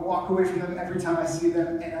 I want to walk away from them every time I see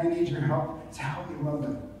them, and I need your help to help me love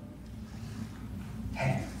them.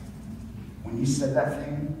 Hey, when you said that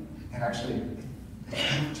thing,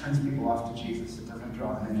 it turns people off to Jesus. It doesn't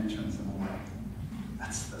draw them in, it turns them away.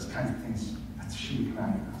 That's those kinds of things that should be coming out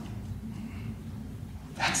of your mouth.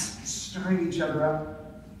 That's stirring each other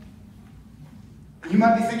up. And you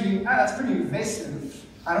might be thinking, that's pretty invasive.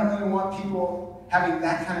 I don't really want people having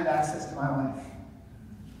that kind of access to my life.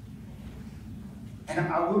 And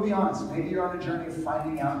I will be honest, maybe you're on a journey of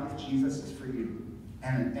finding out if Jesus is for you.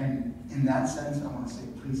 And in that sense, I want to say,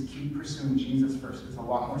 please keep pursuing Jesus first, because a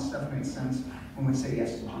lot more stuff makes sense when we say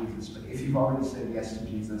yes to Jesus. But if you've already said yes to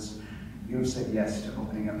Jesus, you have said yes to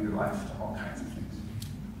opening up your life to all kinds of things.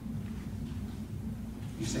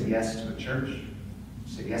 You said yes to a church. You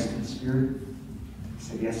said yes to the Spirit. You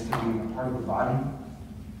said yes to being a part of the body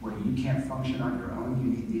where you can't function on your own.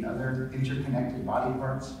 You need the other interconnected body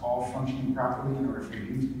parts all functioning properly in order for you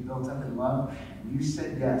to be built up in love. You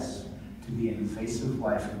said yes to the invasive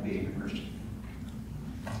life of being a Christian.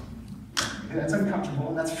 That's uncomfortable,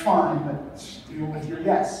 and that's fine, but deal with your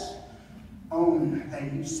yes. Own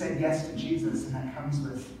that you said yes to Jesus, and that comes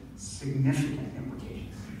with significant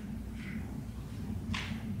implications.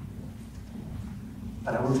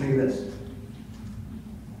 But I will tell you this.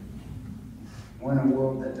 We're in a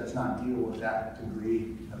world that does not deal with that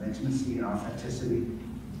degree of intimacy and authenticity.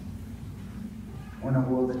 We're in a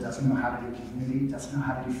world that doesn't know how to do community, doesn't know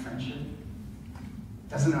how to do friendship,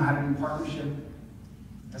 doesn't know how to do partnership,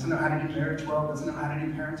 doesn't know how to do marriage well, doesn't know how to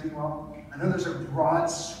do parenting well. I know those are broad,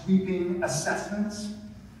 sweeping assessments,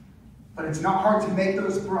 but it's not hard to make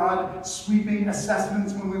those broad, sweeping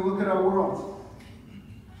assessments when we look at our world.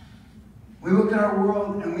 We look at our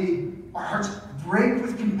world and our hearts break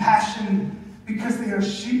with compassion because they are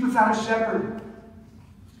sheep without a shepherd.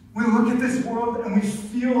 We look at this world and we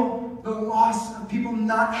feel the loss of people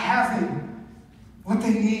not having what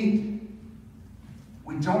they need.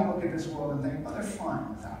 We don't look at this world and think, they're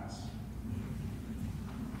fine without us.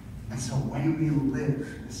 And so when we live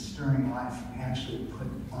this stirring life, we actually put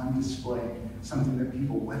on display something that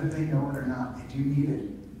people, whether they know it or not, they do need it.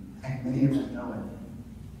 And many of them know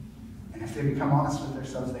it. And if they become honest with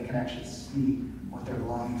themselves, they can actually see what they're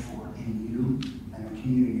longing for in you and the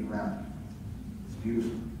community around you. It's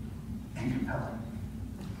beautiful and compelling.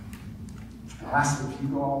 And lastly, if you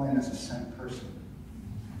go all in as a sent person,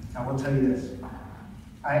 I will tell you this.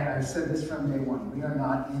 I've said this from day one. We are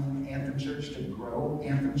not in Anthem Church to grow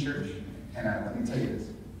Anthem Church. And let me tell you this.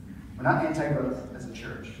 We're not anti-growth as a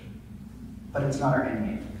church, but it's not our end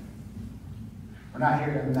game. We're not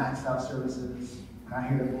here to max out services. We're not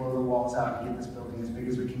here to blow the walls out and get this building as big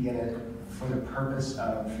as we can get it for the purpose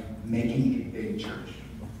of making a big church.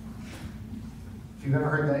 If you've ever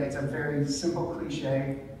heard that, it's a very simple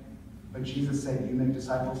cliche, but Jesus said, you make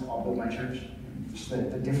disciples, I'll build my church. Just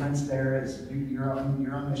the difference there is you're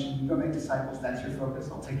on mission. You go make disciples, that's your focus.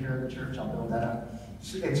 I'll take care of the church, I'll build that up.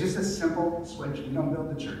 It's just a simple switch. We don't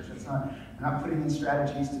build the church. We're not putting in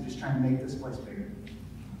strategies to just try and make this place bigger.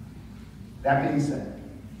 That being said,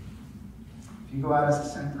 if you go out as a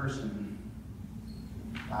sent person,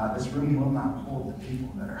 this room will not hold the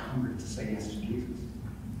people that are hungry to say yes to Jesus.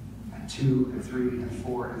 At 2 and 3 and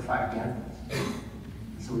 4 and 5 gatherings.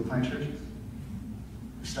 So we plant churches.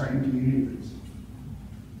 We're starting community groups.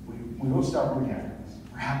 We will start more gatherings.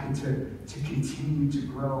 We're happy to continue to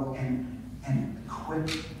grow and equip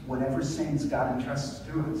whatever saints God entrusts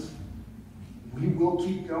to us. We will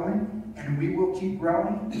keep going and we will keep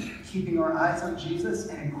growing, keeping our eyes on Jesus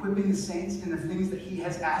and equipping the saints in the things that he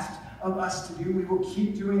has asked of us to do. We will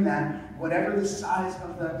keep doing that, whatever the size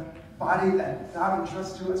of the body that God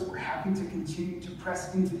entrusts to us. We're happy to continue to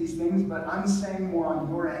press into these things, but I'm saying more on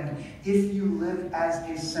your end. If you live as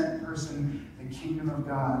a sent person, the kingdom of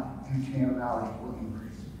God in the Caneo Valley will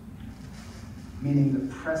increase. Meaning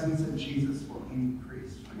the presence of Jesus will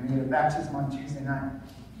increase. We're going to get a baptism on Tuesday night.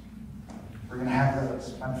 We're going to have those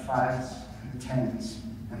by the 5s and the 10s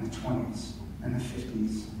and the 20s and the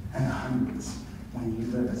 50s and the 100s when you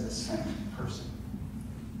live as a sent person.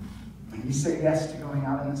 When you say yes to going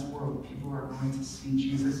out in this world, people are going to see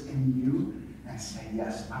Jesus in you and say,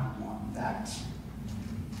 yes, I want that.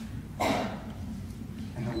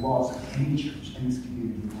 And the walls of any church in this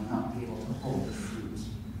community will not be able to hold the fruits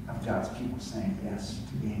of God's people saying yes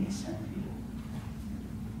to being a sent people.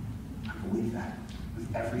 I believe that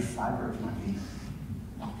with every fiber of my being.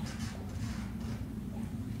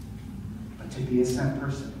 to be a sent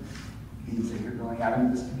person means that you're going out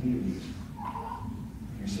into this community.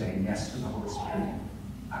 You're saying yes to the Holy Spirit.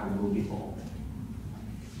 I will be bold.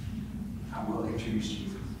 I will introduce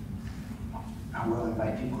Jesus. I will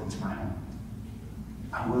invite people into my home.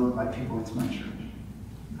 I will invite people into my church.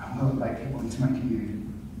 I will invite people into my community.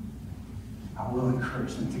 I will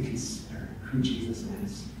encourage them to consider who Jesus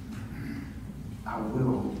is. I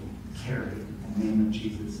will carry the name of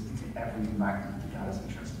Jesus into every environment that God has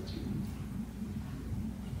entrusted to me.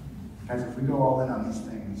 Guys, if we go all in on these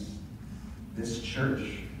things, this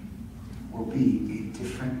church will be a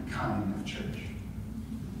different kind of church.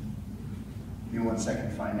 Give me 1 second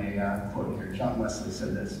to find a quote here. John Wesley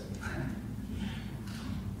said this.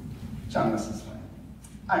 John Wesley's funny.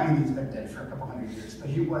 I mean, he's been dead for a couple hundred years, but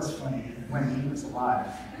he was funny when he was alive.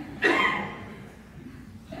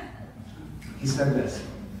 He said this,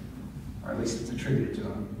 or at least it's attributed to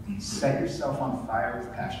him. Set yourself on fire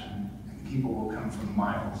with passion, and people will come from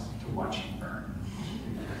miles to watch you burn.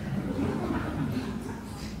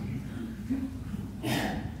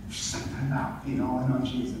 There's something about being all in on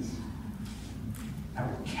Jesus that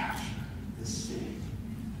will capture this city,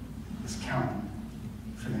 this county,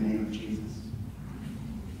 for the name of Jesus.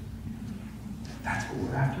 That's what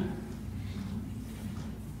we're after.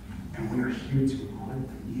 And we are here to equip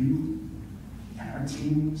you and our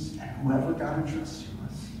teams and whoever God entrusts to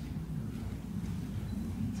us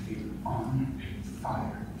to be on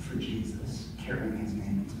fire for Jesus, carrying his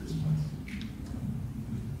name into this place.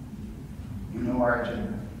 You know our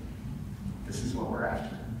agenda. This is what we're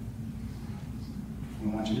after. We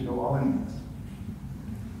want you to go all in with us.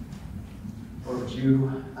 Lord, would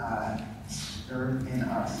you stir in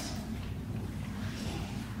us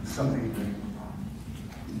something great?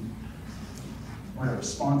 What a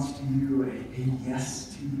response to you, a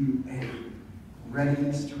yes to you, a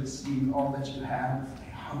readiness to receive all that you have,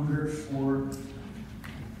 a hunger for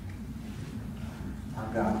our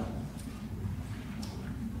God.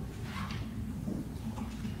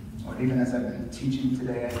 Lord, even as I've been teaching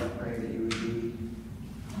today, I pray that you would be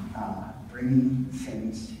bringing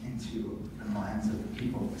things into the minds of the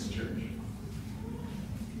people of this church.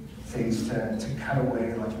 Things to cut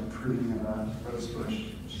away like the pruning of a rose bush.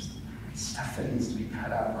 Just stuff that needs to be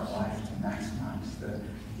cut out of our life to maximize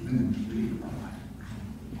even the beauty of our life.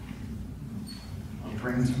 Or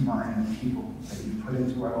bring to mind the people that you put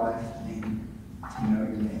into our life that need to know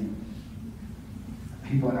your name. The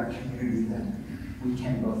people in our community that we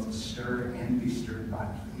can both stir and be stirred by,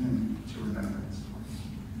 bring to remembrance.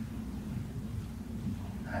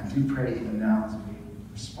 And I do pray even now as we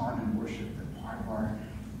respond in worship that part of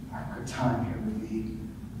our time here would be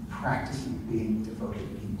practicing being devoted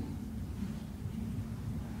people.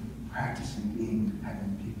 Practicing being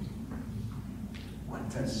dependent people. What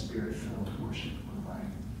does spirit-filled worship look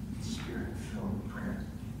like? Spirit-filled prayer.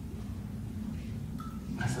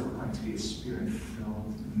 What does it look like to be a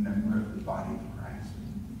spirit-filled member of the body of Christ?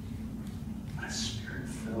 What does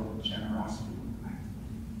spirit-filled generosity look like?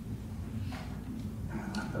 And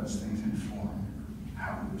we let those things inform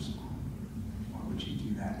how we respond. Lord, would you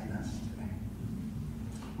do that in us today?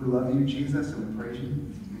 We love you, Jesus, and we praise you. In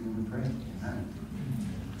your name we pray. Amen.